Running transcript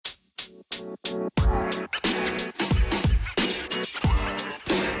Hello,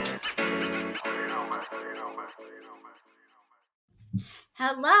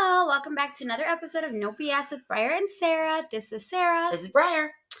 welcome back to another episode of No BS with Bryer and Sara. This is Sara. This is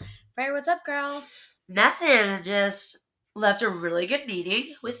Bryer. Bryer, what's up, girl? Nothing. Just left a really good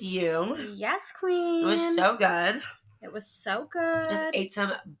meeting with you. Yes, queen. It was so good. It was so good. Just ate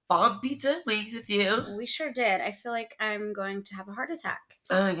some bomb pizza wings with you. We sure did. I feel like I'm going to have a heart attack.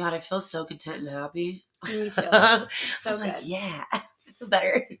 Oh my god, I feel so content and happy. Me too. So I'm good. like, yeah, I feel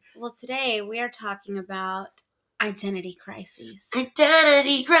better. Well, today we are talking about identity crises.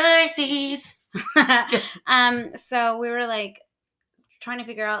 Identity crises. So we were like trying to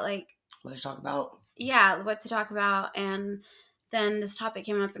figure out like What to talk about? Yeah, what to talk about, and then this topic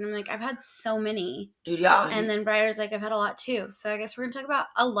came up, and I'm like, I've had so many. Dude, yeah. And then Breyer's like, I've had a lot too. So I guess we're going to talk about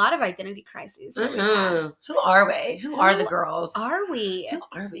a lot of identity crises that we've had. Who are we? Who are the girls? Are we? Who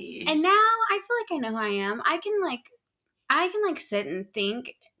are we? And now I feel like I know who I am. I can sit and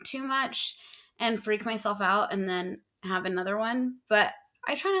think too much and freak myself out and then have another one. But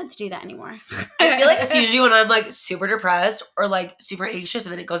I try not to do that anymore. I feel like it's usually when I'm like super depressed or like super anxious,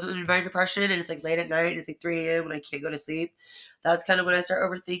 and then it goes into my depression, and it's like late at night, and it's like 3 a.m. when I can't go to sleep. That's kind of when I start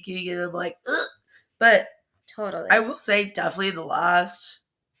overthinking, and I'm like, ugh. But Totally. I will say, definitely in the last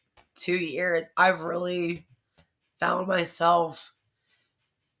 2 years, I've really found myself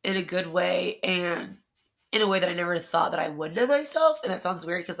in a good way, and in a way that I never thought that I would know myself. And that sounds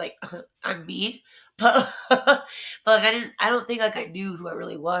weird because like I'm me, but like I don't think like I knew who I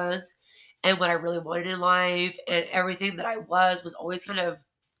really was and what I really wanted in life, and everything that I was always kind of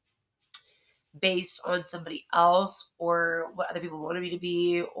based on somebody else or what other people wanted me to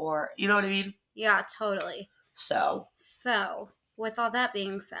be, or you know what I mean? Yeah, totally. So with all that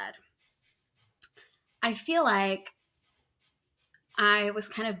being said, I feel like I was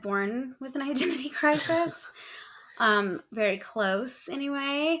kind of born with an identity crisis. Very close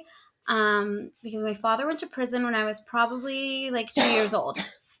anyway. Because my father went to prison when I was probably like 2 years old.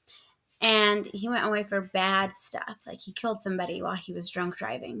 And he went away for bad stuff. Like he killed somebody while he was drunk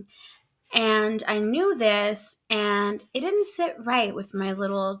driving. And I knew this, and it didn't sit right with my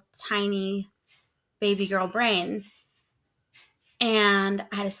little tiny baby girl brain. And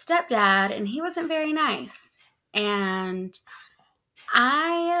I had a stepdad, and he wasn't very nice. And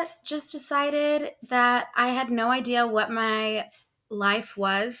I just decided that I had no idea what my life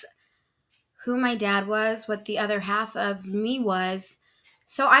was, who my dad was, what the other half of me was.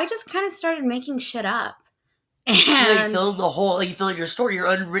 So I just kind of started making shit up. And you fill the whole, like you fill in your story, your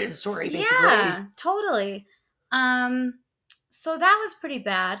unwritten story, basically. Yeah, totally. So that was pretty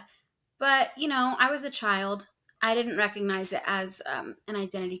bad. But, you know, I was a child. I didn't recognize it as an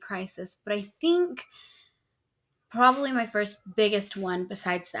identity crisis. But I think probably my first biggest one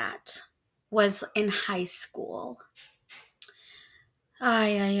besides that was in high school.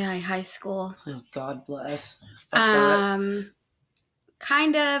 High school. Oh, God bless.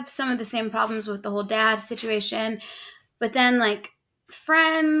 Kind of some of the same problems with the whole dad situation, but then like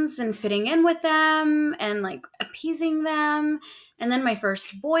friends and fitting in with them and like appeasing them. And then my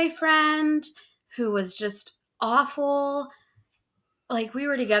first boyfriend, who was just awful. Like we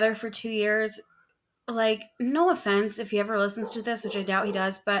were together for 2 years. Like, no offense if he ever listens to this, which I doubt he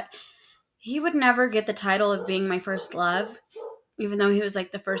does, but he would never get the title of being my first love, even though he was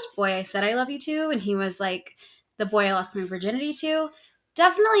like the first boy I said I love you to, and he was like the boy I lost my virginity to.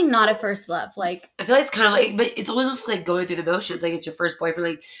 Definitely not a first love. Like, I feel like it's kind of like, but it's almost like going through the motions. Like it's your first boyfriend.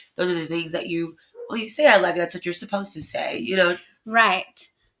 Like those are the things that you say I love you. That's what you're supposed to say, you know? Right.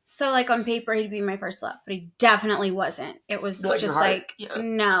 So like on paper, he'd be my first love, but he definitely wasn't. It was Not just like,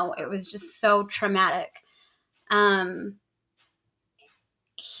 no, it was just so traumatic.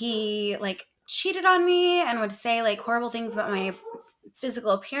 He like cheated on me and would say like horrible things about my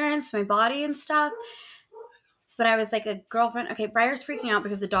physical appearance, my body and stuff. But I was like a girlfriend. Okay, Breyer's freaking out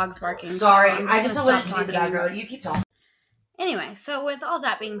because the dog's barking. Sorry, so I just don't want to keep the background. You keep talking. Anyway, so with all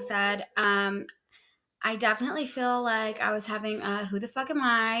that being said, I definitely feel like I was having a who the fuck am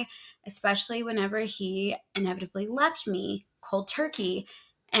I, especially whenever he inevitably left me cold turkey.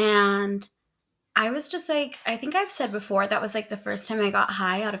 And I was just like, I think I've said before, that was like the first time I got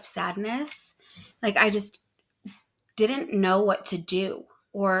high out of sadness. Like I just didn't know what to do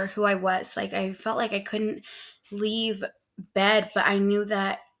or who I was. Like I felt like I couldn't leave bed, but I knew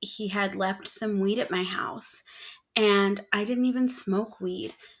that he had left some weed at my house. And I didn't even smoke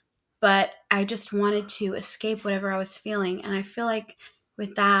weed, but I just wanted to escape whatever I was feeling. And I feel like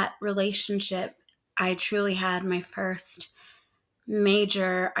with that relationship, I truly had my first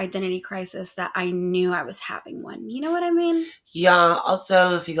major identity crisis that I knew I was having one. You know what I mean? Yeah.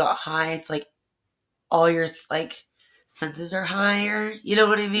 Also, if you got high, it's like all your like senses are higher. You know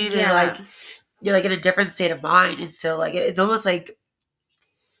what I mean? And Yeah. like you're like in a different state of mind, and so like it's almost like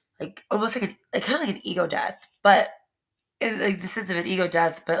kind of like an ego death, but in like the sense of an ego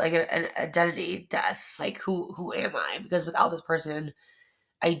death, but like an identity death. Like who am I? Because without this person,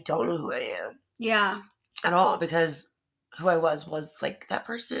 I don't know who I am Yeah. at all. Because who I was like that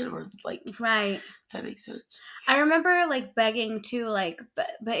person, or like Right. if that makes sense. I remember like begging too, like,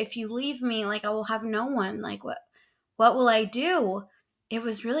 but if you leave me, like I will have no one. Like what will I do? It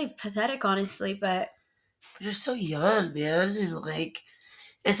was really pathetic, honestly, but But you're so young, man, and like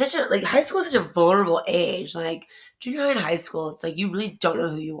it's such a like high school is such a vulnerable age. Like junior high and high school, it's like you really don't know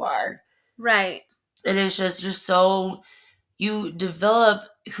who you are, right. and it's just you're so you develop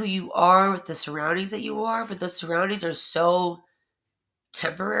who you are with the surroundings that you are, but those surroundings are so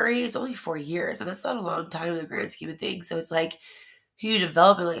temporary. It's only 4 years, and that's not a long time in the grand scheme of things. So it's like who you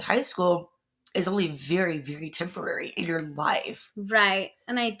develop in like high school is only very, very temporary in your life. Right.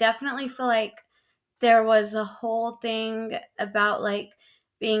 And I definitely feel like there was a whole thing about like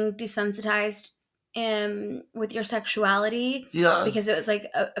being desensitized with your sexuality Yeah, because it was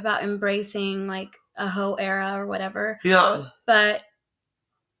like about embracing like a hoe era or whatever. yeah, But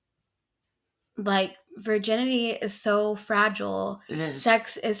like virginity is so fragile. it is.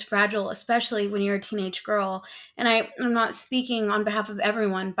 Sex is fragile, especially when you're a teenage girl. And I'm not speaking on behalf of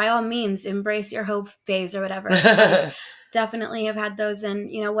everyone. By all means, embrace your hoe phase or whatever. Like, definitely have had those and,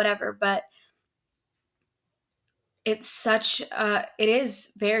 whatever. But it's it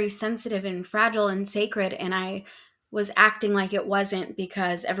is very sensitive and fragile and sacred. And I was acting like it wasn't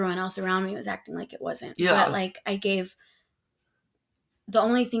because everyone else around me was acting like it wasn't. But Yeah, like I gave the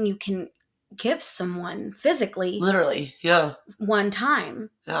only thing you can give someone physically literally. Yeah, one time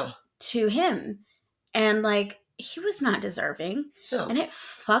yeah, to him. And like he was not deserving. yeah. And it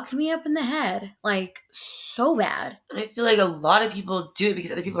fucked me up in the head. Like so bad. And I feel like a lot of people do it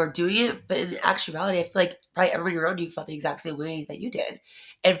because other people are doing it, but in actuality, I feel like probably everybody around you felt the exact same way that you did,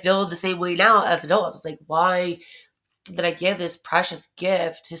 and feel the same way now as adults. It's like, why did I give this precious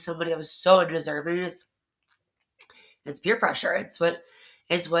gift to somebody that was so undeserving? It's peer pressure. It's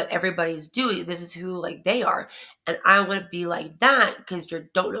what everybody's doing. This is who like they are, and I want to be like that because you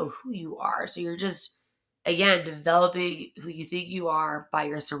don't know who you are. So you're just again developing who you think you are by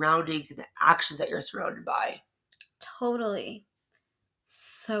your surroundings and the actions that you're surrounded by. Totally.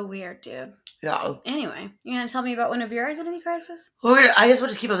 So weird, dude. Yeah. Anyway, you gonna tell me about one of your identity crises? I guess we'll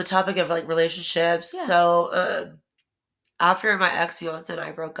just keep on the topic of like relationships. Yeah. So after my ex fiance and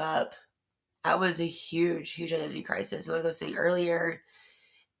I broke up, that was a huge, huge identity crisis. And like I was saying earlier,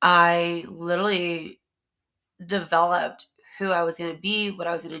 I literally developed who I was going to be, what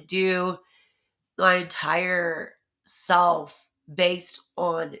I was going to do, my entire self based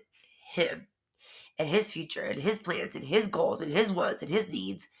on him and his future and his plans and his goals and his wants and his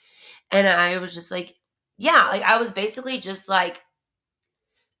needs. And I was just like, yeah, like I was basically just like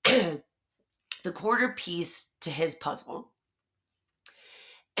the corner piece to his puzzle.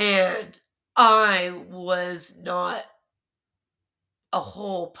 And I was not a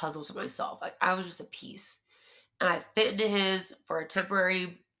whole puzzle to myself. Like I was just a piece. And I fit into his for a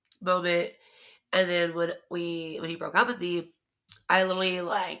temporary moment. And then when he broke up with me, I literally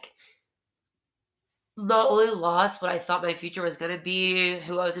like not only lost what I thought my future was gonna be,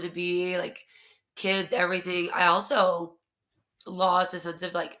 who I was gonna be, like kids, everything. I also lost a sense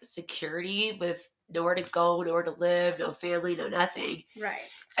of like security with nowhere to go, nowhere to live, no family, no nothing. Right.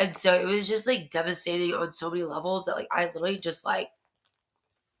 And so it was just like devastating on so many levels that like I literally just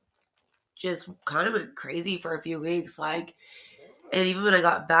kind of went crazy for a few weeks. Like, and even when I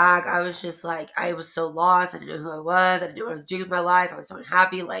got back, I was just like, I was so lost. I didn't know who I was. I didn't know what I was doing with my life. I was so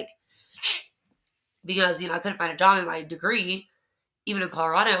unhappy. Like, because, I couldn't find a job in my degree, even in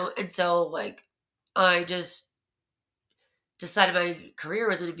Colorado. And so, like, I just decided my career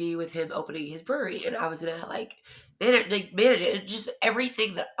was going to be with him opening his brewery. And I was going to, like, manage it. Just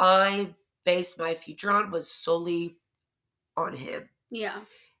everything that I based my future on was solely on him. Yeah.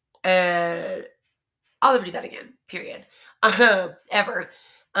 And I'll never do that again, period. Ever.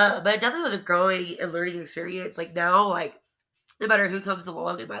 But it definitely was a growing and learning experience. Like now, like no matter who comes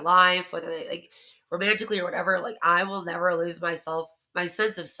along in my life, whether they like romantically or whatever, like I will never lose my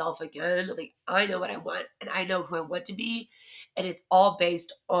sense of self again. Like I know what I want and I know who I want to be. And it's all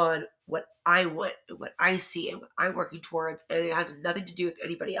based on what I want and what I see and what I'm working towards. And it has nothing to do with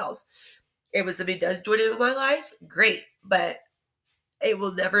anybody else. And when somebody does join in my life, great. But it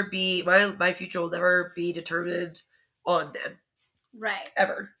will never be my future will never be determined on them. Right.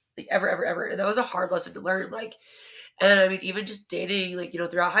 Ever. Like, ever, ever, ever. And that was a hard lesson to learn. Like, and I mean, even just dating, like,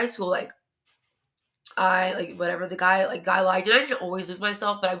 throughout high school, like, I, like, whatever the guy liked, and I didn't always lose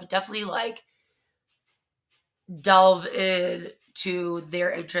myself, but I would definitely, like, delve into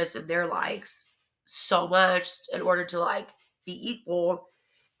their interests and their likes so much in order to, like, be equal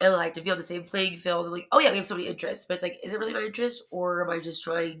and, like, to be on the same playing field. And, like, oh, yeah, we have so many interests, but it's like, is it really my interest, or am I just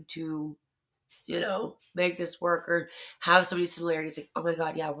trying to, make this work or have so many similarities? Like, oh my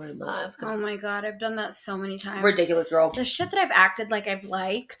God, yeah, we're in love. Oh my God, I've done that so many times. Ridiculous, girl. The shit that I've acted like I've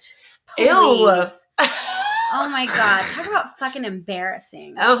liked. Please. Ew. Oh my God, talk about fucking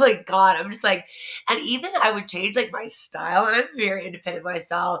embarrassing. Oh my God, I'm just like, and even I would change, like, my style, and I'm very independent of my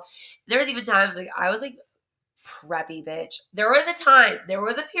style. There was even times, like, I was, like, preppy, bitch. There was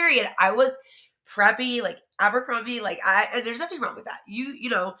a period, I was preppy, like, Abercrombie, like, and there's nothing wrong with that.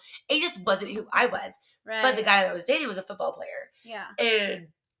 It just wasn't who I was. Right. But the guy that I was dating was a football player. Yeah. And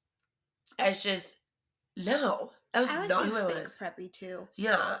it's just, no. That was not who I was. Preppy too.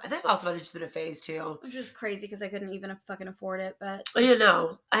 Yeah. I think also might have just been a phase too. Which was crazy because I couldn't even fucking afford it, but... I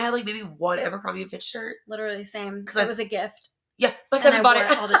had like maybe one Abercrombie & Fitch shirt. Literally same. Because it was a gift. Yeah. My cousin bought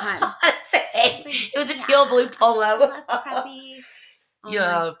it all the time. It was a teal blue polo. I love preppy. Oh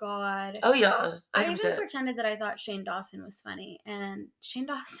my God. Oh yeah. 100%. I even pretended that I thought Shane Dawson was funny, and Shane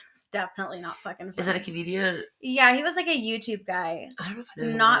Dawson is definitely not fucking funny. Is that a comedian? Yeah, he was like a YouTube guy. I don't know if I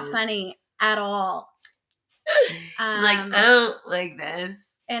know not funny at all. Like, I don't like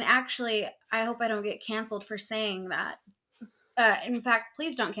this. And actually, I hope I don't get canceled for saying that. In fact,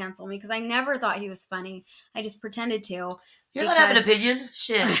 please don't cancel me, because I never thought he was funny. I just pretended to. You're allowed to have an opinion?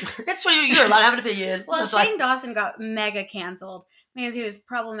 Shit. That's what you're allowed to have an opinion. Well, Shane Dawson got mega canceled because he was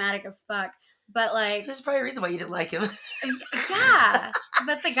problematic as fuck. But like, so there's probably a reason why you didn't like him. Yeah,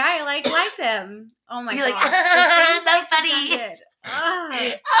 but the guy liked him. Oh my God, like, so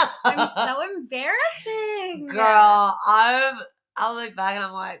funny. I'm so embarrassing, girl. I'll look back and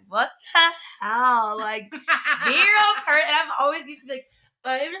I'm like, what the hell? Like, be your own person. And I'm always used to be like,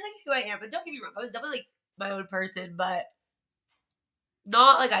 I'm just like who I am. But don't get me wrong, I was definitely like my own person, but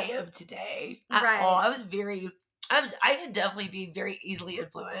not like I am today at all. I was I could definitely be very easily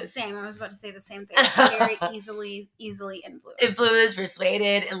influenced. Same. I was about to say the same thing. Very easily influenced. Influenced,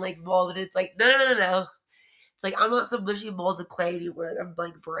 persuaded, and like molded. It's like, no. It's like, I'm not some mushy molded clay anymore. I'm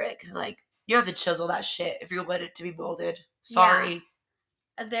blank brick. Like, you have to chisel that shit if you want it to be molded. Sorry.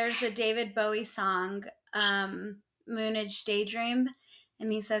 Yeah. There's the David Bowie song, Moonage Daydream.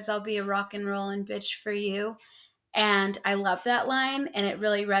 And he says, I'll be a rock and rollin' bitch for you. And I love that line. And it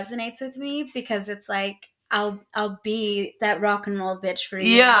really resonates with me because it's like, I'll be that rock and roll bitch for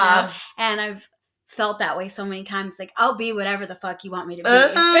you. Yeah. You know? And I've felt that way so many times. Like, I'll be whatever the fuck you want me to be.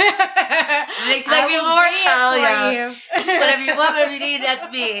 Makes me more hell yeah. You. Whatever you want, whatever you need, that's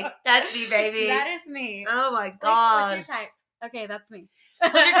me. That's me, baby. That is me. Oh my God. Like, what's your type? Okay, that's me.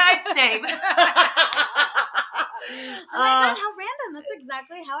 What's your type? Same. Oh my God, how random. That's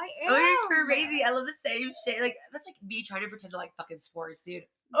exactly how I am. Oh, you're crazy. I love the same shit. Like, that's like me trying to pretend to like fucking sports, dude.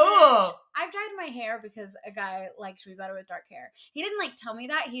 Oh, I've dyed my hair because a guy liked me better with dark hair. He didn't like tell me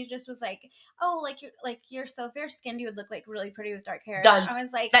that. He just was like, "Oh, you're so fair skinned. You would look like really pretty with dark hair." Done. I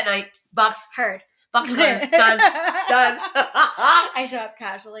was like, that night, box heard. Box clear. Done. I show up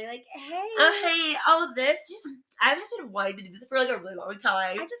casually, like, hey. I've just been wanting to do this for like a really long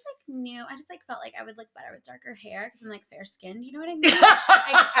time. I just felt like I would look better with darker hair because I'm like fair skinned. You know what I mean?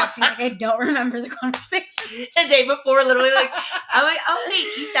 I'm acting like I don't remember the conversation. The day before, literally, like, I'm like, oh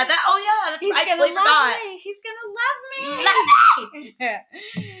wait, you said that? Oh yeah, that's right. I totally forgot. He's gonna love me.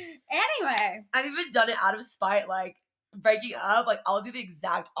 Anyway, I've even done it out of spite, like breaking up. Like, I'll do the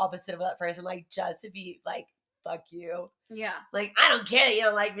exact opposite of that person, like just to be like, fuck you. Yeah. Like, I don't care that you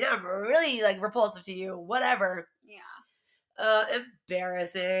don't like me. I'm really like repulsive to you. Whatever. Yeah.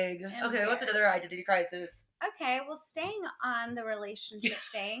 Embarrassing. Okay, what's another identity crisis? Okay, well, staying on the relationship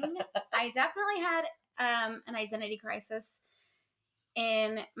thing, I definitely had an identity crisis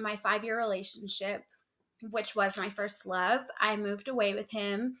in my 5-year relationship, which was my first love. I moved away with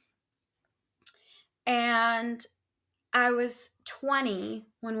him, and I was 20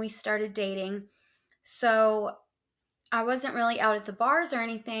 when we started dating, so I wasn't really out at the bars or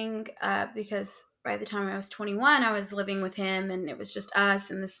anything because by the time I was 21, I was living with him, and it was just us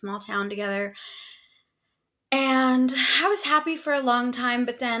in this small town together. And I was happy for a long time,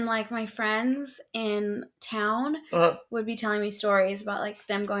 but then, like, my friends in town would be telling me stories about, like,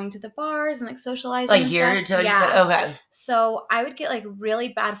 them going to the bars and, like, socializing. Like, here until you said, okay. So I would get, like, really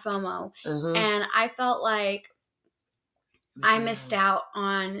bad FOMO, and I felt like I missed out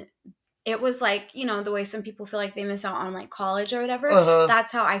on it was like, you know, the way some people feel like they miss out on like college or whatever. Uh-huh.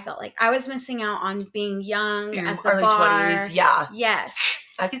 That's how I felt. Like I was missing out on being young Your at the early bar. 20s, yeah. Yes.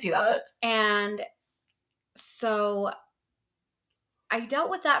 I can see that. And so I dealt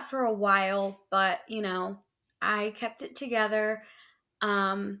with that for a while, but you know, I kept it together.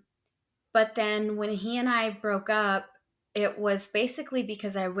 But then when he and I broke up, it was basically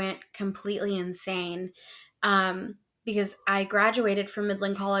because I went completely insane. Because I graduated from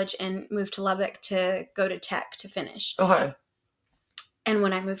Midland College and moved to Lubbock to go to tech to finish. Okay. And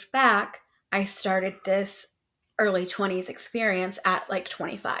when I moved back, I started this early 20s experience at like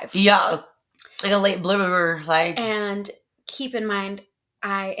 25. Yeah. Like a late bloomer, like. And keep in mind,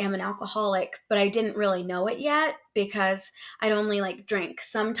 I am an alcoholic, but I didn't really know it yet because I'd only like drink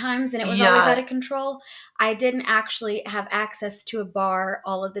sometimes and it was always out of control. I didn't actually have access to a bar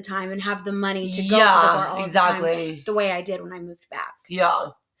all of the time and have the money to go to the bar all the time the way I did when I moved back. Yeah.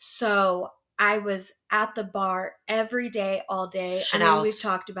 So I was at the bar every day, all day. Shit I mean, house. we've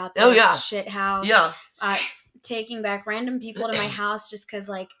talked about this. Oh, yeah. Shit house. Yeah. Taking back random people to my house just because,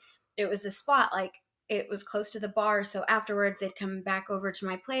 like, it was a spot. Like, it was close to the bar. So afterwards, they'd come back over to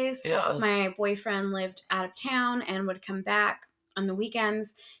my place. Yeah. My boyfriend lived out of town and would come back on the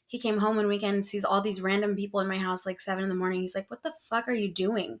weekends. He came home on weekends, sees all these random people in my house, like 7 a.m. He's like, what the fuck are you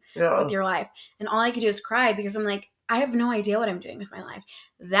doing with your life? And all I could do is cry because I'm like, I have no idea what I'm doing with my life.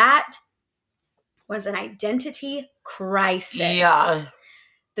 That was an identity crisis. Yeah.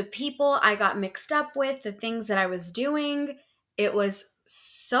 The people I got mixed up with, the things that I was doing, it was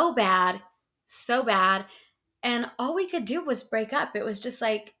so bad, so bad. And all we could do was break up. It was just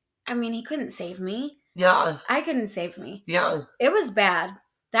like, I mean, he couldn't save me. Yeah. I couldn't save me. Yeah. It was bad.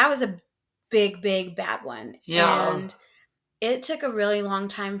 That was a big, big bad one. Yeah. And it took a really long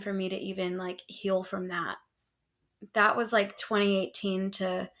time for me to even like heal from that. That was like 2018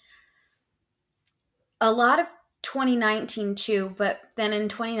 to a lot of 2019 too, but then in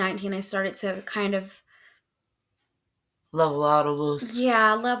 2019 I started to kind of level out almost.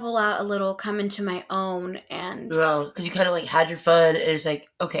 Yeah, level out a little, come into my own, and well, because you kind of like had your fun, and it's like,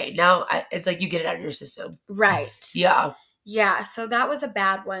 okay, now it's like you get it out of your system, right? Yeah. So that was a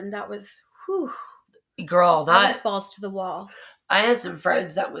bad one. That was, whew, girl. That was balls to the wall. I had some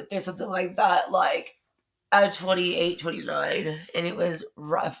friends that went through something like that, like at 28, 29, and it was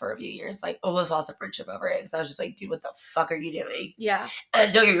rough for a few years. Like, almost lost a friendship over it because I was just like, dude, what the fuck are you doing? Yeah.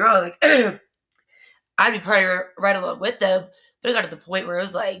 And don't get me wrong, like, I'd be probably right along with them, but it got to the point where it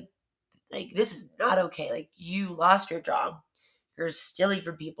was like, this is not okay. Like, you lost your job. You're stealing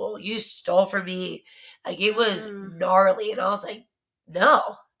from people. You stole from me. Like, it was gnarly. And I was like,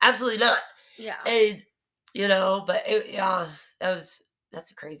 no, absolutely not. Yeah. And, you know, but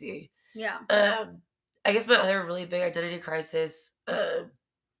that's a crazy. Yeah. I guess my other really big identity crisis,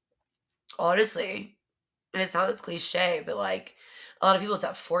 honestly, and it sounds cliche, but like a lot of people, it's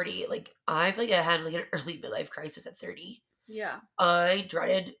at 40. Like, I feel like I had like an early midlife crisis at 30. Yeah. I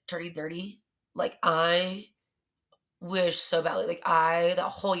dreaded turning 30. Like, I wish so badly. Like, that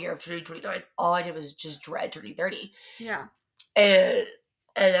whole year of 2029, all I did was just dread turning 30. Yeah. And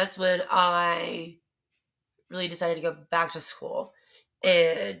that's when I really decided to go back to school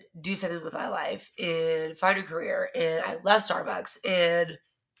and do something with my life and find a career. And I left Starbucks, and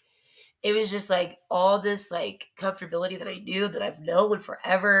it was just like all this like comfortability that I knew that I've known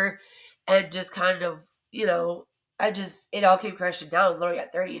forever, and just kind of, you know, it all came crashing down literally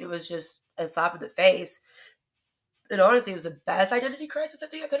at 30, and it was just a slap in the face. And honestly, it was the best identity crisis I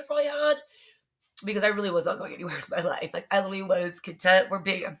think I could have probably had, because I really was not going anywhere in my life. Like, I literally was content with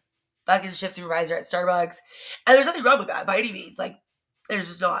being a fucking shift supervisor at Starbucks, and there's nothing wrong with that by any means. Like, there's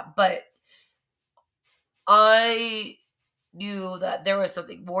just not. But I knew that there was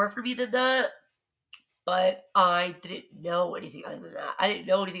something more for me than that, but I didn't know anything other than that. I didn't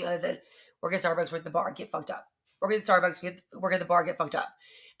know anything other than work at Starbucks, work at the bar, get fucked up. Work at Starbucks, work at the bar, get fucked up.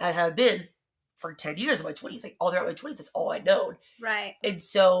 And I had been for 10 years in my 20s. Like, all throughout my 20s, that's all I'd known. Right. And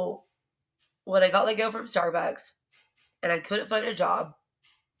so when I got let go from Starbucks and I couldn't find a job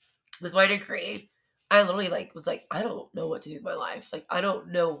with my degree, I literally was like, I don't know what to do with my life. Like, I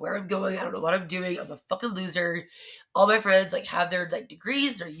don't know where I'm going. I don't know what I'm doing. I'm a fucking loser. All my friends have their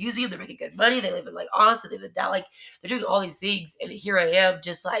degrees. They're using them. They're making good money. They live in Austin. They live in that. They're doing all these things. And here I am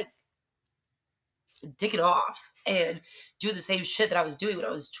just dicking off and doing the same shit that I was doing when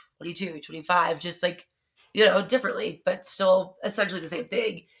I was 22, 25, just differently, but still essentially the same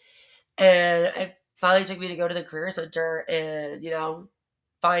thing. And it finally took me to go to the career center and,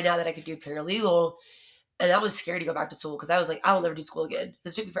 find out that I could do paralegal. And that was scary to go back to school because I was like, I will never do school again.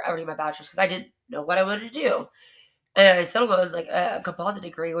 Because it took me forever to get my bachelor's because I didn't know what I wanted to do. And I settled on like a composite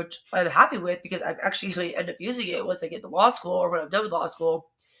degree, which I'm happy with because I'm actually going to end up using it once I get to law school or when I'm done with law school.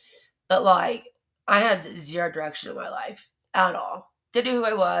 But like, I had zero direction in my life at all. Didn't know who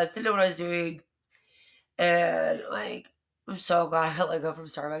I was, didn't know what I was doing. And like, I'm so glad I let go from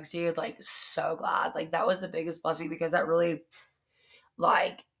Starbucks, dude. Like, so glad. Like, that was the biggest blessing because that really,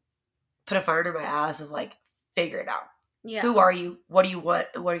 like, put a fire under my ass of like, figure it out. Yeah. Who are you? What do you want?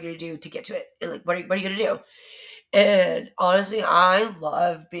 And what are you going to do to get to it? And like, what are you going to do? And honestly, I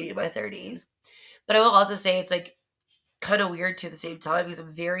love being in my 30s. But I will also say it's like kind of weird too at the same time because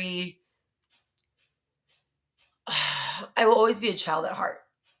I'm very, I will always be a child at heart.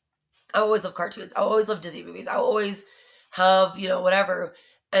 I always love cartoons. I always love Disney movies. I always have, whatever.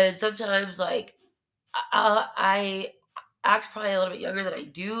 And sometimes, like, I act probably a little bit younger than I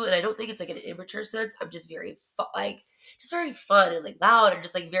do, and I don't think it's like an immature sense. I'm just very just very fun and like loud and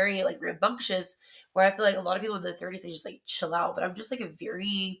just like very like rambunctious. Where I feel like a lot of people in their 30s they just like chill out, but I'm just like I'm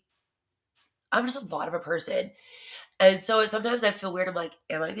just a lot of a person, and so sometimes I feel weird. I'm like,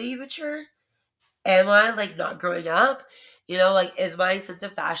 am I being immature? Am I like not growing up? Like, is my sense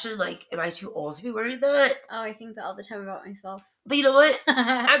of fashion like, am I too old to be wearing that? Oh, I think that all the time about myself. But you know what?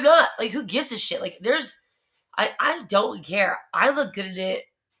 I'm not. Like, who gives a shit? Like, I don't care. I look good in it.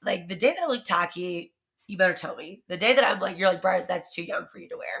 Like, the day that I look tacky, you better tell me. The day that I'm like, you're like, Bryer, that's too young for you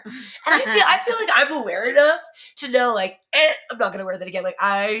to wear. And I feel like I'm aware enough to know, like, I'm not gonna wear that again. Like,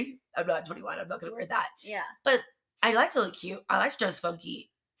 I'm not 21. I'm not gonna wear that. Yeah. But I like to look cute. I like to dress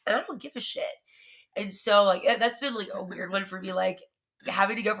funky, and I don't give a shit. And so, like, that's been, like, a weird one for me, like,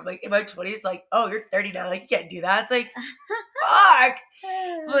 having to go from, like, in my 20s, like, oh, you're 30 now, like, you can't do that. It's like, fuck!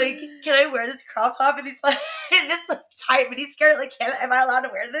 Like, can I wear this crop top and in this, like, tight mini skirt? Like, am I allowed to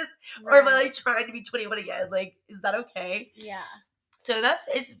wear this? Right. Or am I, like, trying to be 21 again? Like, is that okay? Yeah. So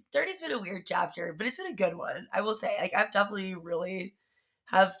 30's been a weird chapter, but it's been a good one. I will say, like, I've definitely really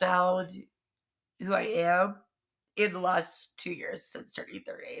have found who I am in the last 2 years since turning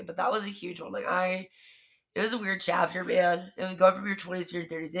 30. But that was a huge one. Like, it was a weird chapter, man. And going from your 20s to your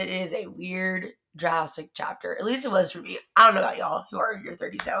 30s, it is a weird, drastic chapter. At least it was for me. I don't know about y'all who are in your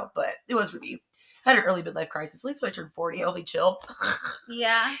 30s now, but it was for me. I had an early midlife crisis. At least when I turned 40, I'll be chill.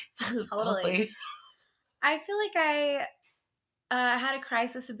 Yeah, totally. I feel like I had a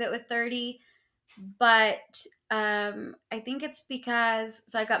crisis a bit with 30, but I think it's because,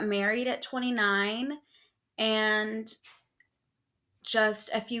 so I got married at 29, and just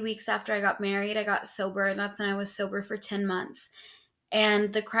a few weeks after I got married, I got sober, and that's when I was sober for 10 months.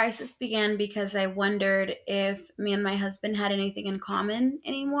 And the crisis began because I wondered if me and my husband had anything in common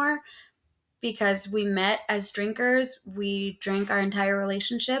anymore, because we met as drinkers. We drank our entire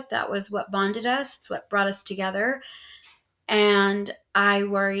relationship. That was what bonded us. It's what brought us together. And I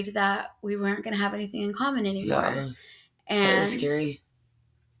worried that we weren't going to have anything in common anymore. Yeah, and that is scary.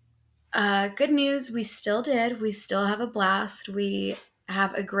 Good news, we still did. We still have a blast. We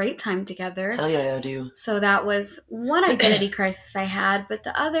have a great time together. Hell yeah, I do. So that was one identity crisis I had. But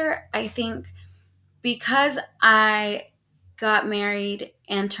the other, I think, because I got married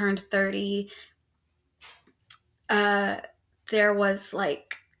and turned 30, there was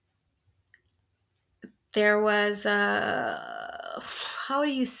how do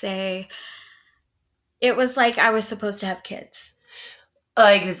you say? It was like I was supposed to have kids.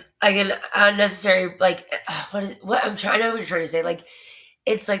 Like this, like an unnecessary, like, what I know what you're trying to say. Like,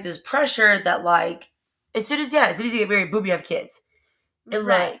 it's like this pressure that, like, as soon as you get married, boom, you have kids. And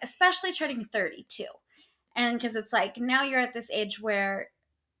right. Like, especially turning 30 too. And because it's like, now you're at this age where,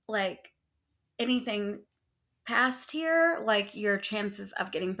 like, anything past here, like, your chances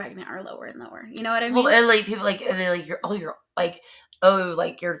of getting pregnant are lower and lower. You know what I mean? Well, and like people like, and then like you're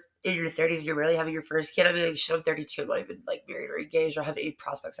in your 30s, you're barely having your first kid. I mean, like, shit, I'm 32, I'm not even like married or engaged or have any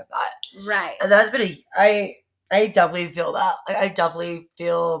prospects of that. Right. And that's been I definitely feel that. Like, I definitely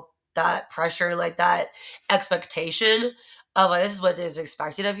feel that pressure, like that expectation of, like, this is what is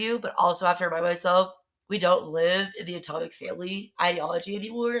expected of you. But also, I have to remind myself, we don't live in the atomic family ideology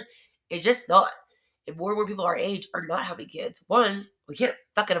anymore. It's just not. And more and more people our age are not having kids. One, we can't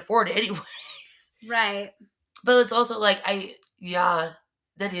fucking afford it anyways. Right. But it's also like,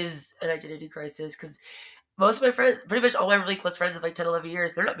 that is an identity crisis, because most of my friends, pretty much all my really close friends of like 10, 11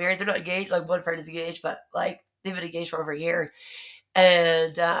 years, they're not married, they're not engaged. Like, one friend is engaged, but like they've been engaged for over a year.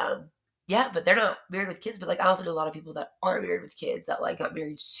 And but they're not married with kids. But like, I also know a lot of people that are married with kids that like got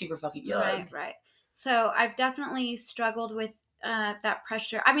married super fucking young. Right. So I've definitely struggled with that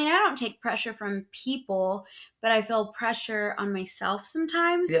pressure. I mean, I don't take pressure from people, but I feel pressure on myself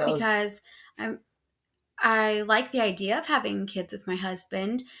sometimes because I like the idea of having kids with my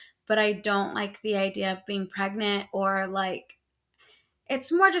husband, but I don't like the idea of being pregnant, or like,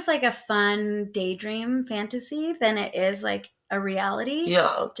 it's more just like a fun daydream fantasy than it is like a reality.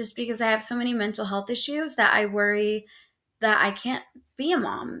 Yeah. Just because I have so many mental health issues that I worry that I can't be a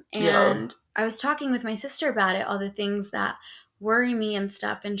mom. And I was talking with my sister about it, all the things that worry me and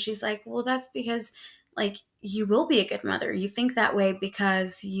stuff. And she's like, well, that's because like you will be a good mother. You think that way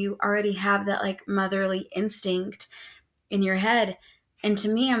because you already have that like motherly instinct in your head. And to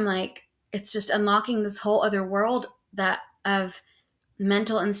me, I'm like, it's just unlocking this whole other world that of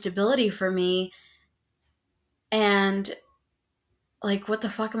mental instability for me. And like, what the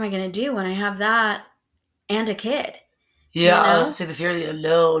fuck am I going to do when I have that and a kid? Yeah. You know? So the fear of the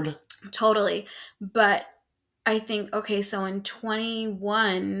unknown. Totally. But I think, okay, so in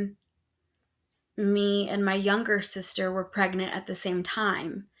 21, me and my younger sister were pregnant at the same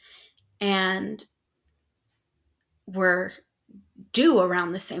time. And were due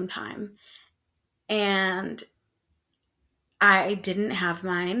around the same time. And I didn't have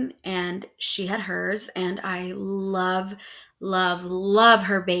mine, and she had hers, and I love, love, love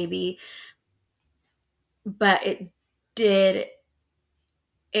her baby. But it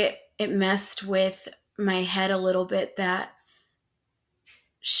messed with my head a little bit that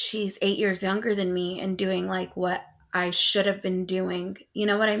she's 8 years younger than me and doing like what I should have been doing. You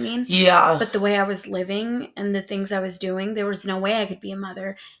know what I mean? Yeah. But the way I was living and the things I was doing, there was no way I could be a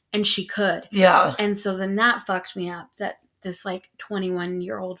mother, and she could. Yeah. And so then that fucked me up, that this like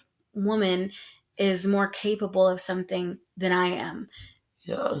 21-year-old woman is more capable of something than I am.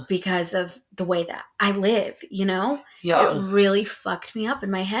 Yeah. Because of the way that I live, you know? Yeah. It really fucked me up in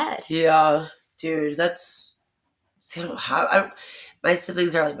my head. Yeah. Dude, that's... See, my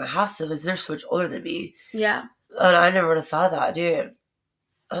siblings are like my half siblings. They're so much older than me. Yeah. And I never would have thought of that, dude.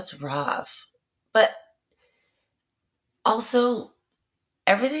 That's rough. But also,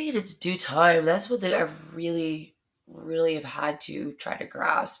 everything in its due time, that's what I really, really have had to try to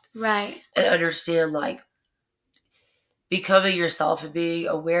grasp. Right. And understand, like, becoming yourself and being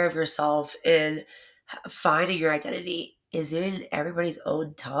aware of yourself and finding your identity is in everybody's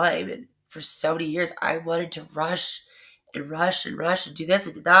own time. And for so many years, I wanted to rush and rush and rush and do this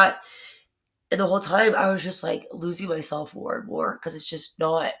and do that. And the whole time, I was just like losing myself more and more because it's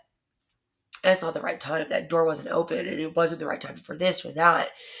not the right time. That door wasn't open, and it wasn't the right time for this or that.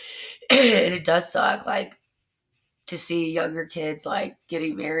 And it does suck, like, to see younger kids like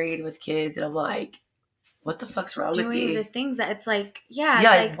getting married with kids, and I'm like, what the fuck's wrong with me? Doing the things that it's like, yeah,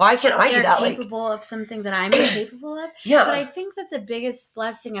 yeah, it's like, why can't I do that? They're capable of something that I'm incapable of. Yeah. But I think that the biggest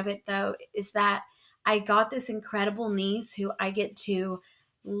blessing of it, though, is that I got this incredible niece who I get to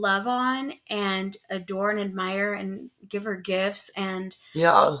love on and adore and admire and give her gifts. And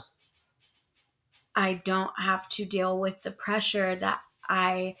yeah, I don't have to deal with the pressure that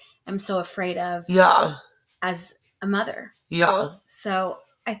I am so afraid of. Yeah. As a mother. Yeah. So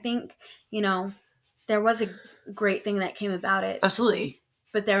I think, there was a great thing that came about it. Absolutely.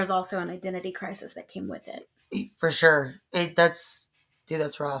 But there was also an identity crisis that came with it. For sure. That's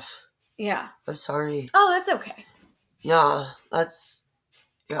rough. Yeah. I'm sorry. Oh, that's okay. Yeah.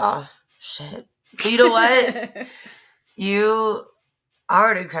 Shit. But you know what? You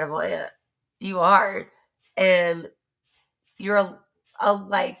are an incredible aunt. You are. And you're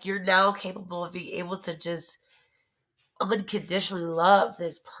you're now capable of being able to just unconditionally love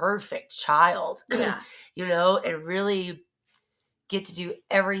this perfect child. Yeah. And really get to do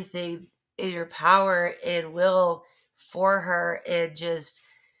everything in your power and will for her. And just,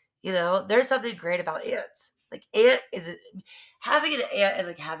 there's something great about aunts. Like, having an aunt is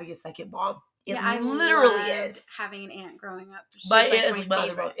like having a second mom. It literally is. Having an aunt growing up. She's my aunt is like my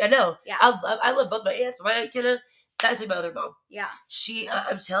other mom. I know. Yeah. I love both my aunts, but my aunt Kenna, that's like my other mom. Yeah.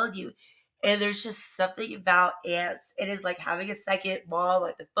 I'm telling you. And there's just something about aunts. It is like having a second mom,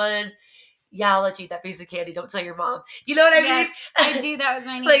 like the fun. Yeah, I'll let you eat that piece of candy. Don't tell your mom. You know what I mean? I do that with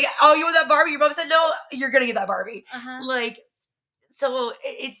my niece. Like, oh, you want that Barbie? Your mom said no. You're gonna get that Barbie. Uh-huh. Like, so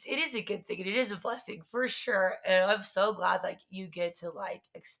it is a good thing, and it is a blessing for sure. And I'm so glad like you get to like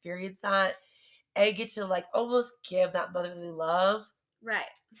experience that and get to like almost give that motherly love, right,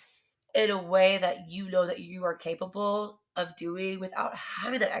 in a way that that you are capable of doing without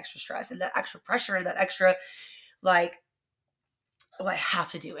having that extra stress and that extra pressure and that extra like, oh, I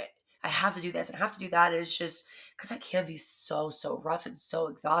have to do it. I have to do this and I have to do that. And it's just because that can be so rough and so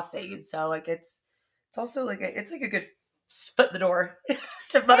exhausting. And so like it's also like it's like a good foot in the door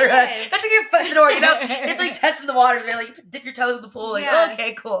to motherhood. It's like a good foot in the door, It's like testing the waters, man. Like you dip your toes in the pool, like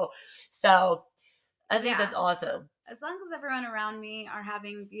okay, cool. So I think that's awesome. as long as everyone around me are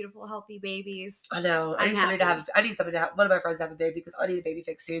having beautiful, healthy babies. I know. I'm happy. I need somebody to have, one of my friends to have a baby because I need a baby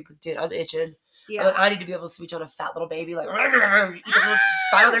fix soon because, dude, I'm itching. Yeah. Like, I need to be able to switch on a fat little baby, like,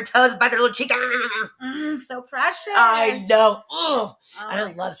 bite on their toes, bite their little cheeks. So precious. I know. Ugh. Oh I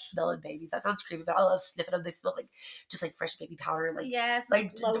don't my love smelling babies. That sounds creepy, but I love sniffing them. They smell like just like fresh baby powder and like yes,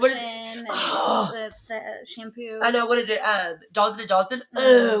 like lotion what is and the shampoo. I know, what is it? Johnson & Johnson.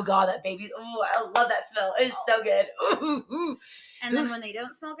 Oh god, that baby. Oh, I love that smell. It is so good. Ooh, ooh. And then when they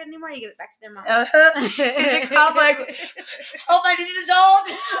don't smell good anymore, you give it back to their mom. I'm like, help, I need an adult.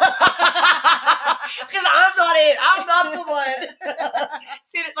 Because I'm not it. I'm not the one.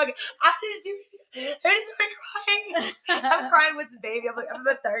 See it, like, I didn't do anything. I just started crying. I'm crying with the baby. I'm like, I'm in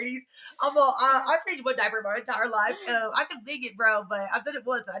my 30s. I changed one diaper my entire life. I can wing it, bro, but I've done it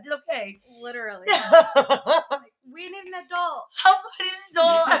once and I did okay. Literally. Like, we need an adult. How about an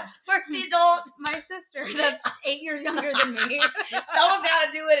adult? Where's the adult? My sister, that's 8 years younger than me. Someone's got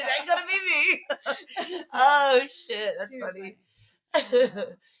to do it. It ain't gonna be me. Oh shit, that's funny.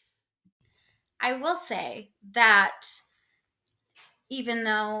 I will say that even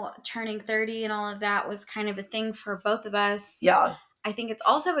though turning 30 and all of that was kind of a thing for both of us, yeah, I think it's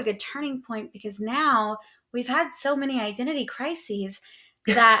also a good turning point because now we've had so many identity crises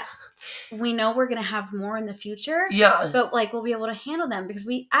that we know we're going to have more in the future. Yeah. But like we'll be able to handle them because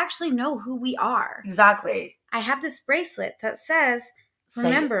we actually know who we are. Exactly. I have this bracelet that says,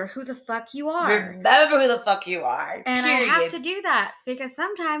 remember who the fuck you are. Remember who the fuck you are. And period. I have to do that because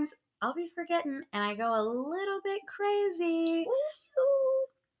sometimes I'll be forgetting and I go a little bit crazy.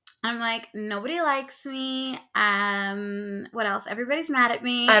 I'm like, nobody likes me. What else? Everybody's mad at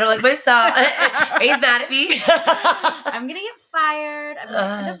me. I don't like myself. He's mad at me. I'm gonna get fired. I'm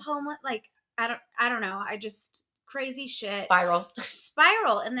gonna end up homeless. Like, I don't know. I just crazy shit.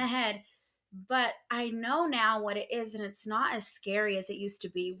 Spiral in the head. But I know now what it is, and it's not as scary as it used to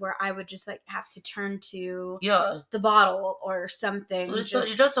be, where I would just like have to turn to the bottle or something. Well, you're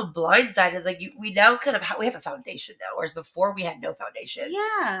just so blindsided. Like we now kind of we have a foundation now, whereas before we had no foundation.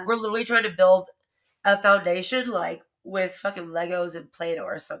 Yeah, we're literally trying to build a foundation like with fucking Legos and Play-Doh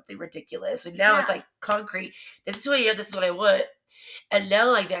or something ridiculous. And now it's like concrete. This is who I am. This is what I want. And now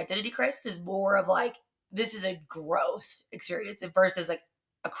like the identity crisis is more of like this is a growth experience versus like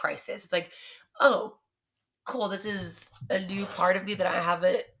a crisis. It's like, oh, cool, this is a new part of me that I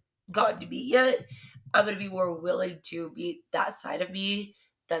haven't gotten to meet yet. I'm going to be more willing to meet that side of me.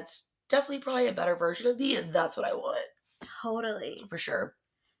 That's definitely probably a better version of me, and that's what I want. Totally. For sure.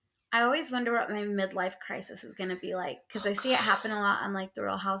 I always wonder what my midlife crisis is going to be like, because I see it happen a lot on, like, The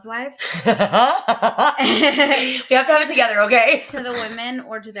Real Housewives. We have to have it together, okay? To the women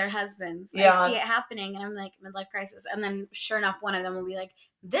or to their husbands. Yeah. I see it happening, and I'm like, midlife crisis. And then, sure enough, one of them will be like,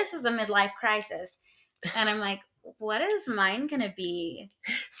 this is a midlife crisis. And I'm like, what is mine going to be?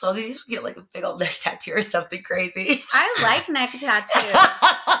 As long as you don't get, like, a big old neck tattoo or something crazy. I like neck tattoos.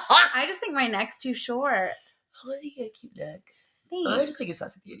 I just think my neck's too short. Oh, you get a cute neck. Thanks. I just think it's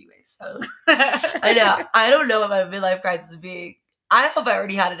less with you anyway, so. I know. I don't know what my midlife crisis would be. I hope I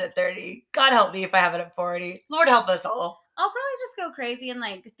already had it at 30. God help me if I have it at 40. Lord help us all. I'll probably just go crazy and,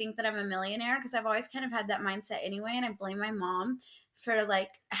 like, think that I'm a millionaire because I've always kind of had that mindset anyway, and I blame my mom for,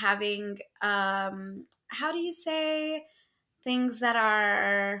 like, having, how do you say, things that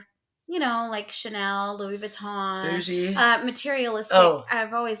are, you know, like Chanel, Louis Vuitton, materialistic. Oh.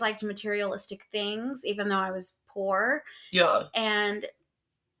 I've always liked materialistic things, even though I was poor. Yeah. And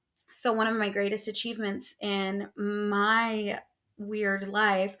so one of my greatest achievements in my weird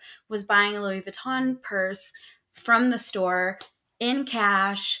life was buying a Louis Vuitton purse from the store in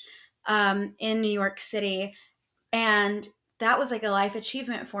cash in New York City. And that was like a life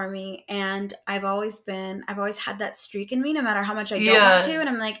achievement for me. And I've always had that streak in me no matter how much I don't want to. And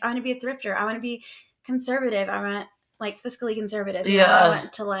I'm like, I want to be a thrifter. I want to be conservative. I want like fiscally conservative. You know? I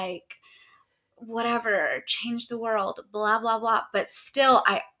want to like whatever, change the world, blah, blah, blah. But still,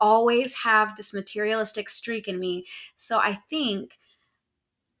 I always have this materialistic streak in me. So I think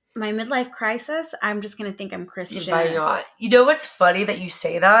my midlife crisis, I'm just going to think I'm Christian. Why not? You know what's funny that you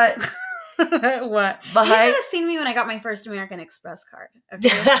say that? What? You should have seen me when I got my first American Express card. Okay?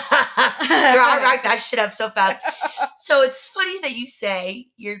 I racked that shit up so fast. So it's funny that you say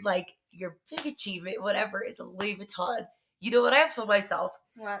your big achievement, whatever, is a Louis Vuitton. You know what I have told myself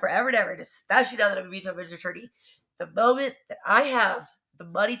forever and ever, and especially now that I'm a beach attorney, the moment that I have the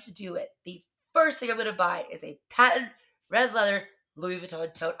money to do it, the first thing I'm going to buy is a patent red leather Louis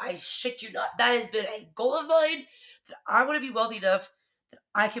Vuitton tote. I shit you not. That has been a goal of mine, that I want to be wealthy enough that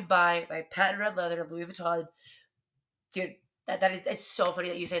I can buy my patent red leather Louis Vuitton. Dude, that is, it's so funny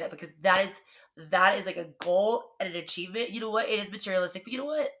that you say that, because that is that is like a goal and an achievement. You know what? It is materialistic, but you know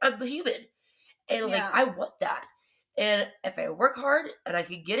what? I'm a human. And like, Yeah. I want that. And if I work hard and I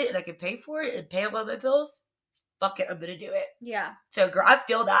can get it and I can pay for it and pay all my bills, fuck it, I'm going to do it. Yeah. So, girl, I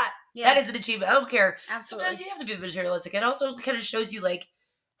feel that. Yeah. That is an achievement. I don't care. Absolutely. Sometimes you have to be materialistic. It also kind of shows you, like,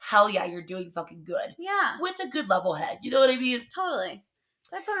 hell yeah, you're doing fucking good. Yeah. With a good level head. You know what I mean? Totally.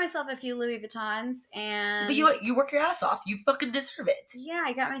 So I bought myself a few Louis Vuittons and... But you work your ass off. You fucking deserve it. Yeah,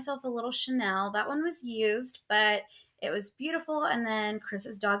 I got myself a little Chanel. That one was used, but it was beautiful. And then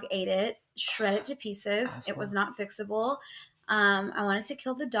Chris's dog ate it, shred it to pieces. Asshole. It was not fixable. I wanted to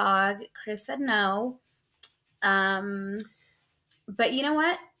kill the dog. Chris said no. But you know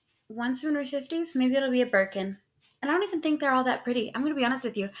what? Once we're in our 50s, maybe it'll be a Birkin. And I don't even think they're all that pretty. I'm going to be honest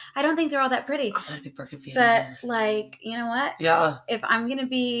with you. I don't think they're all that pretty. I'm going to be Birkin fan. But, like, you know what? Yeah. If I'm going to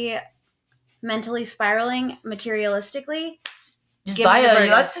be mentally spiraling materialistically, just buy a,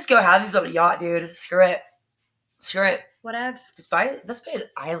 let's just go have these on a yacht, dude. Screw it. Whatevs. Just buy it. Let's buy an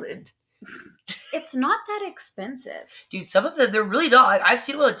island. It's not that expensive. Dude, some of them, they're really not. Like, I've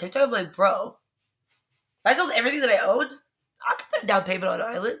seen them on TikTok. I'm like, bro, if I sold everything that I owned, I could put a down payment on an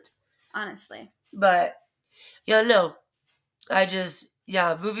island. Honestly. But, yeah, no.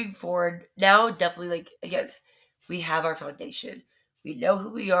 Moving forward, now definitely, like, again, we have our foundation. We know who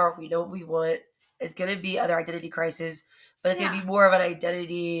we are. We know what we want. It's going to be other identity crises, but it's going to be more of an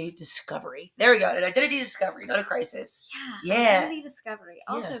identity discovery. There we go. An identity discovery, not a crisis. Yeah. Identity discovery.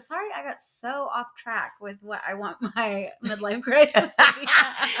 Also, sorry I got so off track with what I want my midlife crisis to be.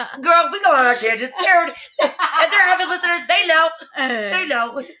 Girl, we go on our tangents. If they're having listeners, they know. They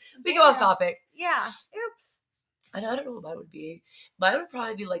know. We go off topic. Yeah. Oops. I don't know what mine would be. Mine would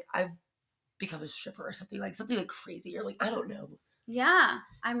probably be like, I've become a stripper or something like crazy or like, I don't know. Yeah.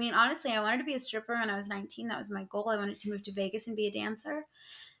 I mean, honestly, I wanted to be a stripper when I was 19. That was my goal. I wanted to move to Vegas and be a dancer.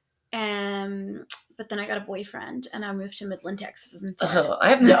 But then I got a boyfriend and I moved to Midland, Texas instead. I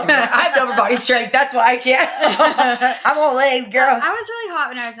have no upper body strength. That's why I can't. I'm all legs, girl. I was really hot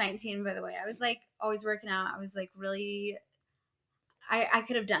when I was 19, by the way. I was like always working out. I was like really, I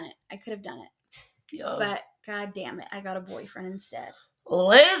could have done it. Yeah. But god damn it, I got a boyfriend instead.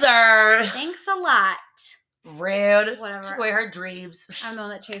 Loser. Thanks a lot. Rude. Whatever. Took away her dreams. I'm the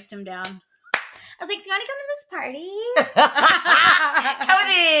one that chased him down. I was like, do you want to come to this party? Come with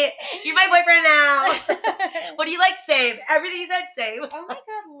me. You're my boyfriend now. What do you like? Same. Everything you said, same. Oh my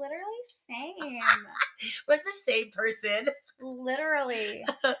god, literally same. We're the same person. Literally.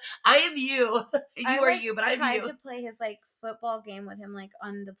 I am you. You are you, but I'm you. I tried to play his like football game with him like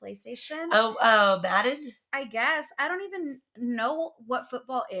on the PlayStation. Oh, Madden? I guess. I don't even know what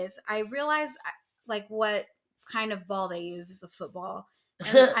football is. I realize like what kind of ball they use is a football.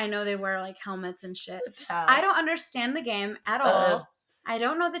 And I know they wear like helmets and shit. I don't understand the game at all. I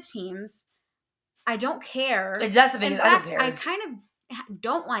don't know the teams. I don't care. That's the thing. I don't care. I kind of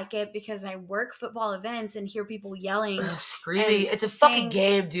don't like it because I work football events and hear people yelling, screaming. It's a fucking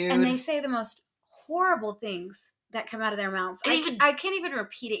game, dude. And they say the most horrible things that come out of their mouths. I can't even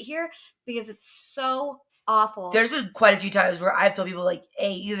repeat it here because it's so awful. There's been quite a few times where I've told people like,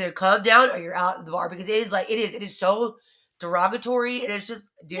 "Hey, either calm down or you're out of the bar," because it is so derogatory, and it's just,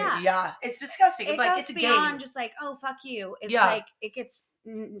 dude, it's disgusting. It like goes it's a beyond game. Just like, oh fuck you. It's like it gets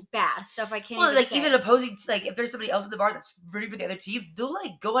bad stuff. I can't. Well, even like even opposing, like if there's somebody else in the bar that's rooting for the other team, they'll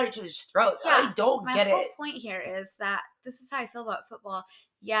like go at each other's throats. Yeah, I don't get it. My whole point here is that this is how I feel about football.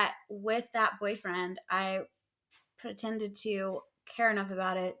 Yet with that boyfriend, I pretended to care enough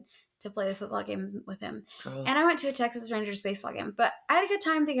about it to play the football game with him. Girl. And I went to a Texas Rangers baseball game, but I had a good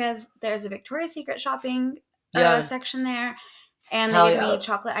time because there's a Victoria's Secret shopping section there, and they gave me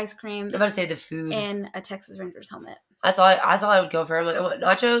chocolate ice cream. I'm about to say the food in a Texas Rangers helmet. That's all. I would go for. I'm like, I want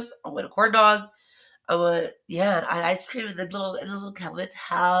nachos. I want a corn dog. I want ice cream in the little helmets.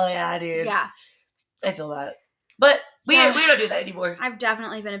 Hell yeah, dude. Yeah, I feel that. But we don't do that anymore. I've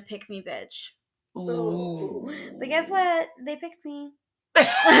definitely been a pick me bitch. Ooh. But guess what? They picked me. Winning.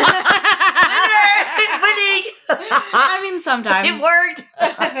 I mean, sometimes it worked.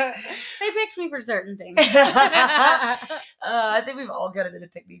 They picked me for certain things. I think we've all kind of been a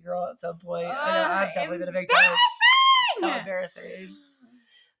pick me girl at some point. I know I've definitely been a big time. So embarrassing.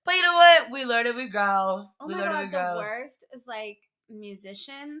 But you know what? We learn and we grow. Oh my god, the worst is like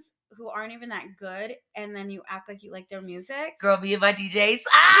musicians who aren't even that good, and then you act like you like their music. Girl, me and my DJs.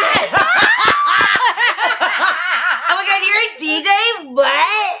 Oh my god, you're a DJ?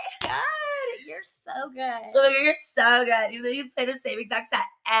 What? God, you're so good. Oh my god, you're so good. Even though you play the same exact set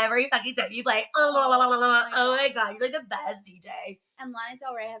every fucking time. You play, oh my god, you're like the best DJ. And Lana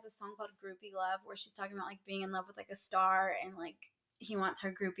Del Rey has a song called Groupie Love where she's talking about like being in love with like a star and like he wants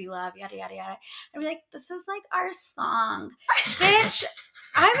her groupie love, yada, yada, yada. I'd be like, this is like our song. Bitch,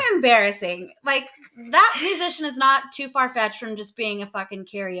 I'm embarrassing. Like, that musician is not too far-fetched from just being a fucking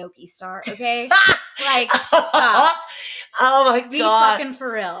karaoke star, okay? Like, stop. Oh my Be God. fucking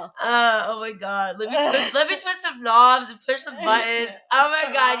for real. Oh my God. Let me twist some knobs and push some buttons. Oh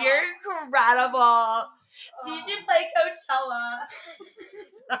my God, you're incredible. You should play Coachella.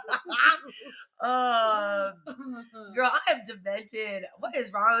 Girl, I am demented. What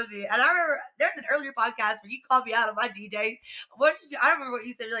is wrong with me? And I remember there's an earlier podcast where you called me out on my DJ. I remember what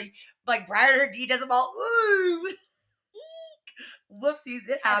you said. Like Bryer her DJs them all. Ooh, eek. Whoopsies,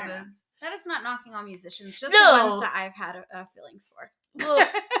 it happens. That is not knocking on musicians. Just No. the ones that I've had feelings for. Well,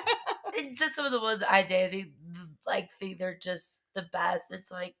 just some of the ones I did, think they're just the best.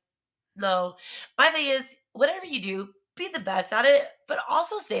 It's like, no. My thing is, whatever you do, be the best at it, but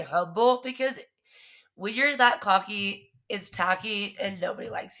also stay humble, because when you're that cocky, it's tacky and nobody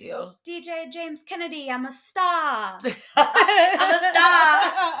likes you. DJ James Kennedy, I'm a star. I'm a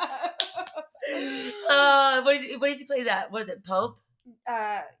star. What does he play that? What is it, Pope?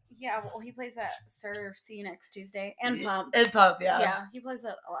 Yeah, well, he plays at Sir See You Next Tuesday and Pump. And Pump, yeah. Yeah, he plays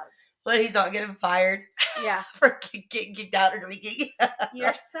at a lot of. But he's not getting fired. Yeah. For getting kicked out or drinking.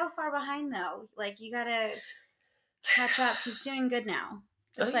 You're so far behind, though. Like, you gotta catch up. He's doing good now.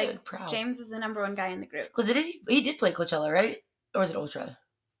 It's James is the number one guy in the group. Because he did play Coachella, right? Or was it Ultra?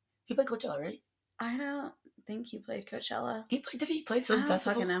 He played Coachella, right? I don't think he played Coachella. Did he play some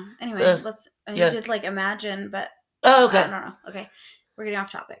festival? I don't fucking know. Anyway, he did Imagine, but oh, okay. I don't know. Okay, we're getting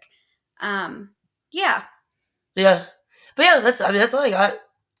off topic. Yeah. Yeah, but yeah, that's all I got.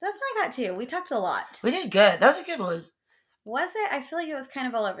 That's all I got too. We talked a lot. We did good. That was a good one. Was it? I feel like it was kind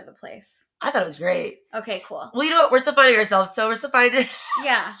of all over the place. I thought it was great. Okay, cool. Well, you know what? We're still finding ourselves, so we're still finding it.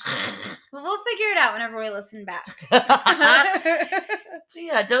 Yeah. Well, we'll figure it out whenever we listen back.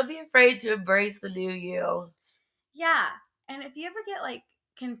 Yeah, don't be afraid to embrace the new you. Yeah. And if you ever get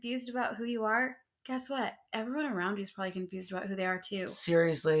confused about who you are, guess what? Everyone around you is probably confused about who they are too.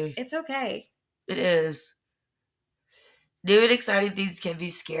 Seriously. It's okay. It is. New and exciting things can be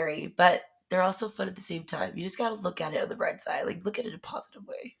scary, but they're also fun at the same time. You just gotta look at it on the bright side. Look at it in a positive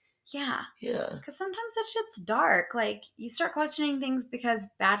way. Yeah. Yeah. Because sometimes that shit's dark. You start questioning things because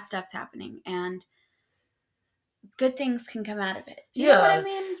bad stuff's happening, and good things can come out of it. You know what I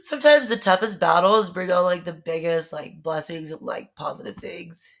mean? Sometimes the toughest battles bring on the biggest blessings and positive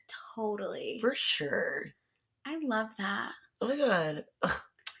things. Totally. For sure. I love that. Oh my God.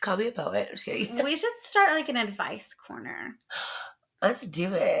 Call me a poet. I'm just kidding. We should start an advice corner. Let's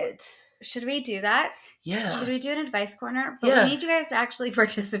do it. Should we do that? Yeah. Should we do an advice corner? But we need you guys to actually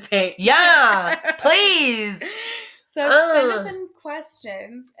participate. Yeah. Please. So send us in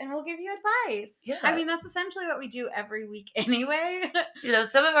questions and we'll give you advice. Yeah. I mean, that's essentially what we do every week anyway.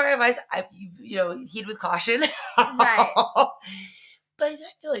 Some of our advice, heed with caution. Right. But I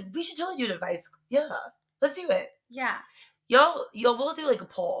feel like we should totally do an advice. Yeah. Let's do it. Yeah. Y'all, we'll do a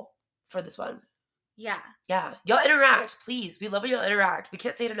poll for this one. Yeah. Yeah. Y'all interact, please. We love when y'all interact. We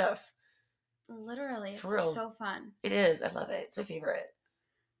can't say it enough. Literally. For real. It's so fun. It is. I love it. It's my favorite.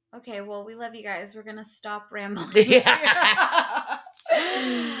 Okay, well, we love you guys. We're going to stop rambling. Yeah. Do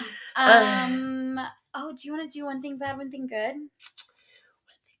you want to do one thing bad, one thing good? One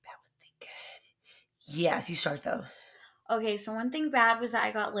thing bad, one thing good. Yes, you start though. Okay, so one thing bad was that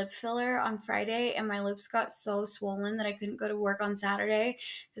I got lip filler on Friday and my lips got so swollen that I couldn't go to work on Saturday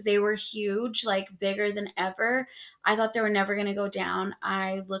because they were huge, bigger than ever. I thought they were never going to go down.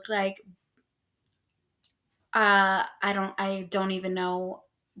 I looked like, I don't even know.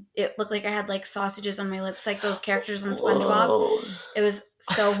 It looked like I had sausages on my lips, those characters on SpongeBob. Whoa. It was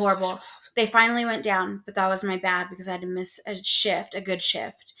so horrible. They finally went down, but that was my bad because I had to miss a good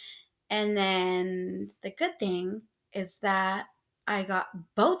shift. And then the good thing is that I got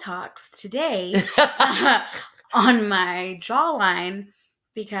Botox today on my jawline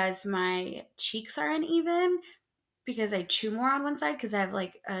because my cheeks are uneven because I chew more on one side because I have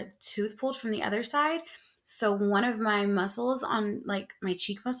a tooth pulled from the other side. So one of my muscles on my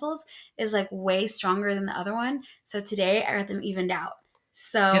cheek muscles is way stronger than the other one. So today I got them evened out.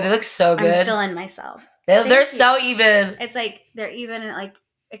 So dude, they look so good. I'm feeling myself. They're so even. It's they're even and it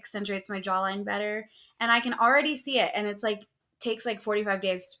accentuates my jawline better. And I can already see it. And it's takes 45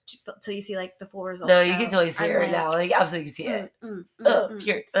 days till you see the full results. No, you can totally see it right now. Absolutely see it.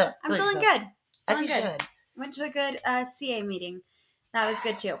 Pure. I'm feeling good. As you should. Went to a good CA meeting. That was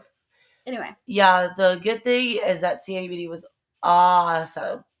good too. Anyway. Yeah, the good thing is that CA meeting was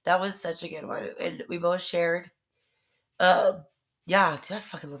awesome. That was such a good one. And we both shared. Yeah, dude, I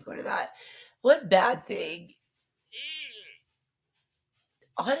fucking love going to that. What bad thing?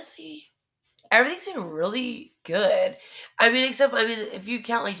 honestly, everything's been really good. Except, if you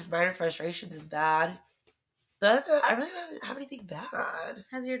count, like, just minor frustrations is bad. But I really don't have anything bad.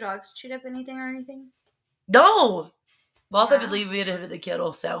 Has your dogs chewed up anything or anything? No! Well, also, I've been Wow. leaving him in the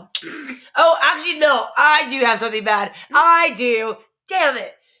kennel, so. Oh, actually, no. I do have something bad. I do. Damn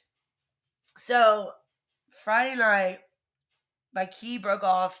it. So, Friday night, my key broke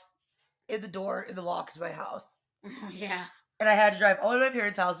off in the door in the lock to my house. Oh, yeah. And I had to drive all the way to my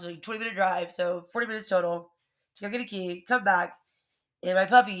parents' house. It was like a 20-minute drive, so 40 minutes total. To go get a key, come back, and my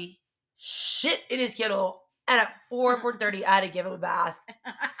puppy shit in his kennel. And at 4:30, I had to give him a bath.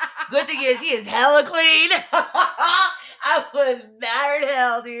 Good thing is, he is hella clean. I was mad at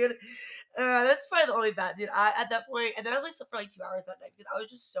hell, dude. That's probably the only bad, dude. At that point, and then I only slept for like 2 hours that night because I was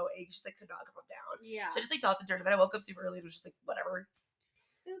just so anxious. I could not calm down. Yeah. So I just like tossed and turned, and then I woke up super early and was just like, whatever.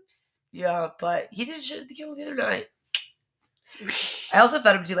 Oops. Yeah, but he did shit in the kennel the other night. I also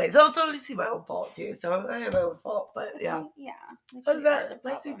fed him too late, so it's totally my own fault too. So I have my own fault, but yeah. Yeah. Other than that,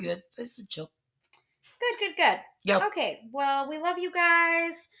 nice and good. Nice and chill. Good. Yep. Okay, well, we love you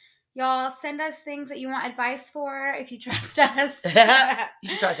guys. Y'all send us things that you want advice for if you trust us. You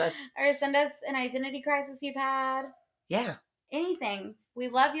should trust us. Or send us an identity crisis you've had. Yeah. Anything. We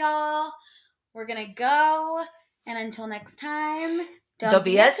love y'all. We're going to go. And until next time, Don't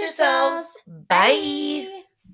BS yourselves. Bye.